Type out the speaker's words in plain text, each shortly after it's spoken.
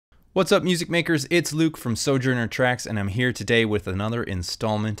What's up, music makers? It's Luke from Sojourner Tracks, and I'm here today with another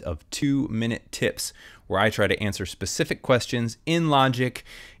installment of 2-minute tips, where I try to answer specific questions in Logic,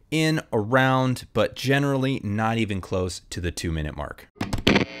 in, around, but generally not even close to the 2-minute mark.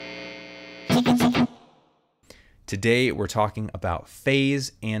 Today, we're talking about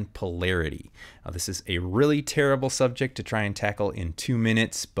phase and polarity. This is a really terrible subject to try and tackle in 2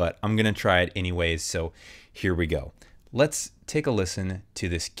 minutes, but I'm going to try it anyways, so here we go. Let's take a listen to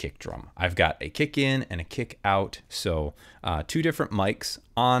this kick drum. I've got a kick in and a kick out, so two different mics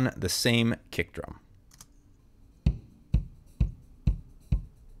on the same kick drum.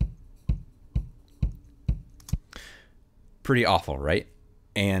 Pretty awful, right?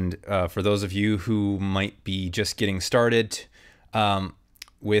 And for those of you who might be just getting started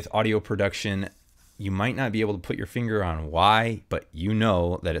with audio production, you might not be able to put your finger on why, but you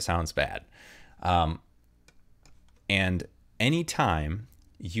know that it sounds bad. And anytime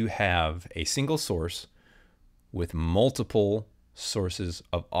you have a single source with multiple sources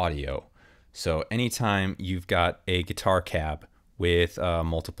of audio, so anytime you've got a guitar cab with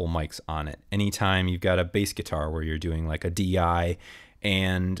multiple mics on it, anytime you've got a bass guitar where you're doing like a DI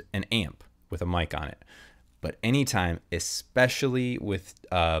and an amp with a mic on it, but anytime, especially with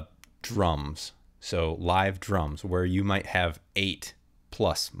drums, so live drums where you might have 8+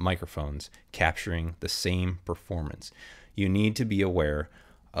 microphones capturing the same performance, you need to be aware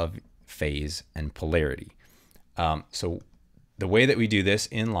of phase and polarity. So the way that we do this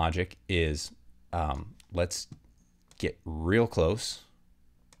in Logic is let's get real close,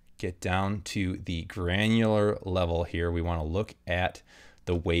 get down to the granular level here. We want to look at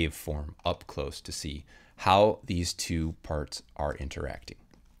the waveform up close to see how these two parts are interacting.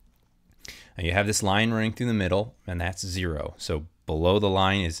 And you have this line running through the middle, and that's 0. So below the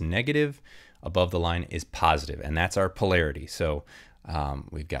line is negative, above the line is positive, and that's our polarity. So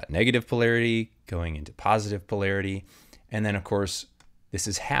we've got negative polarity going into positive polarity, and then of course this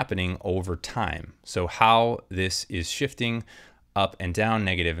is happening over time. So how this is shifting up and down,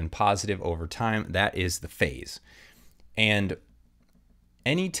 negative and positive over time, that is the phase. And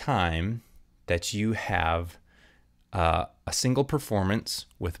any time that you have a single performance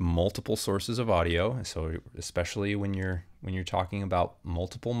with multiple sources of audio, so especially when you're talking about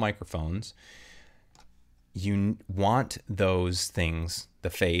multiple microphones, you want those things, the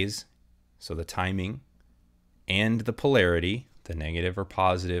phase, so the timing, and the polarity, the negative or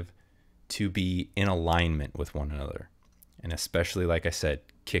positive, to be in alignment with one another. And especially, like I said,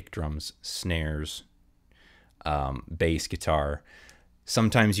 kick drums, snares, bass guitar.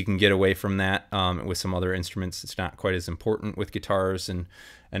 Sometimes you can get away from that with some other instruments. It's not quite as important with guitars and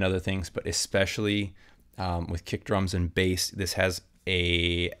other things, but especially with kick drums and bass, this has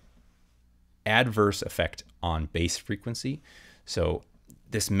a adverse effect on bass frequency. So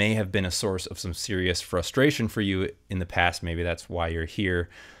this may have been a source of some serious frustration for you in the past. Maybe that's why you're here.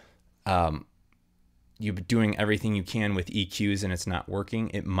 You're doing everything you can with EQs and it's not working.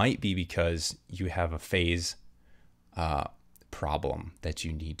 It might be because you have a phase problem that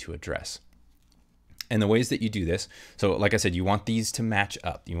you need to address. And the ways that you do this, so like I said, you want these to match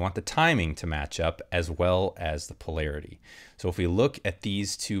up. You want the timing to match up as well as the polarity. So if we look at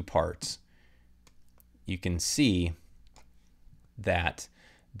these two parts, you can see that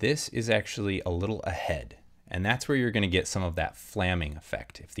this is actually a little ahead. And that's where you're going to get some of that flamming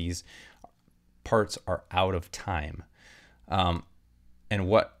effect if these parts are out of time. And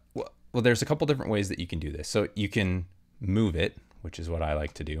well, there's a couple different ways that you can do this. So you can move it, which is what I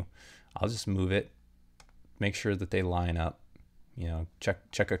like to do. I'll just move it, make sure that they line up, you know,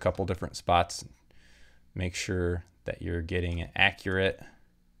 check a couple different spots, make sure that you're getting it accurate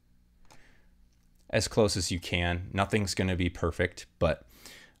as close as you can. Nothing's going to be perfect, but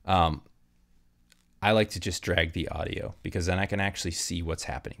I like to just drag the audio because then I can actually see what's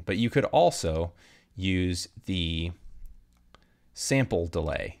happening. But you could also use the sample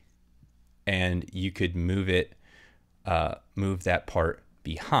delay, and you could move it, move that part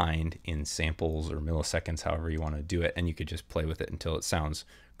behind in samples or milliseconds, however you want to do it, and you could just play with it until it sounds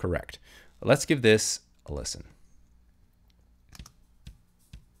correct. Let's give this a listen.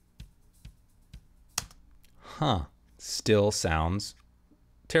 Still sounds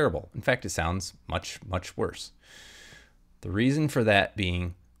terrible. In fact, it sounds much, much worse. The reason for that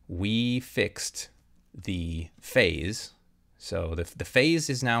being we fixed the phase. So the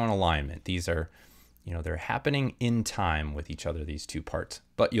phase is now in alignment. These are, you know, they're happening in time with each other, these two parts.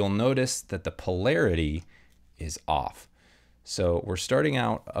 But you'll notice that the polarity is off. So we're starting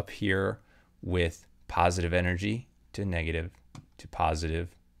out up here with positive energy to negative to positive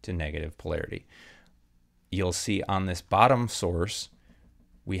to negative polarity. You'll see on this bottom source,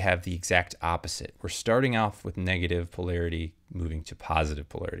 we have the exact opposite. We're starting off with negative polarity, moving to positive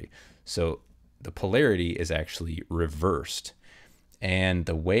polarity. So the polarity is actually reversed. And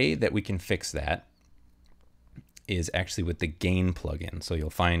the way that we can fix that is actually with the gain plugin. So you'll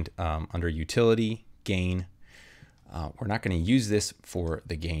find under utility, gain. We're not going to use this for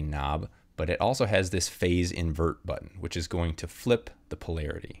the gain knob, but it also has this phase invert button, which is going to flip the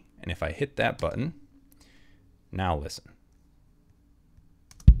polarity. And if I hit that button, now listen.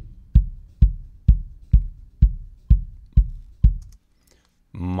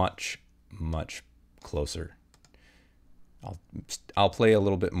 Much closer. I'll play a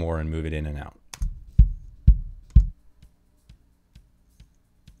little bit more and move it in and out.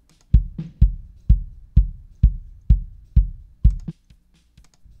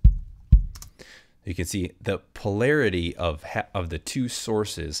 You can see the polarity of the two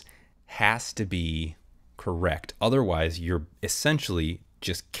sources has to be correct. Otherwise, you're essentially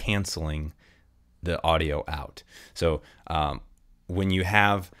just canceling the audio out. So when you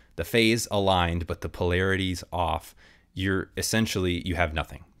have the phase aligned but the polarity's off, you have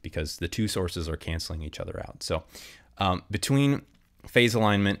nothing because the two sources are canceling each other out. So between phase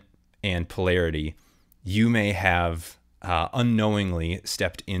alignment and polarity, you may have unknowingly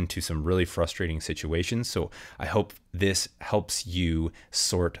stepped into some really frustrating situations. So I hope this helps you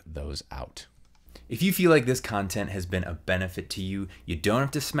sort those out. If you feel like this content has been a benefit to you, you don't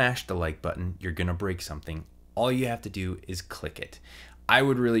have to smash the like button. You're gonna break something. All you have to do is click it. I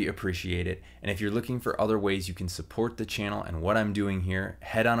would really appreciate it. And if you're looking for other ways you can support the channel and what I'm doing here,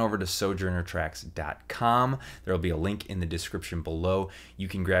 head on over to sojournertracks.com. There'll be a link in the description below. You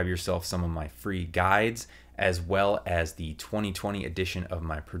can grab yourself some of my free guides, as well as the 2020 edition of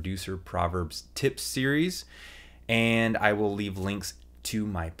my Producer Proverbs Tips series. And I will leave links to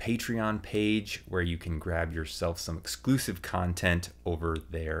my Patreon page where you can grab yourself some exclusive content over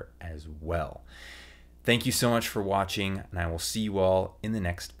there as well. Thank you so much for watching, and I will see you all in the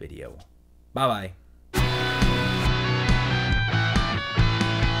next video. Bye-bye.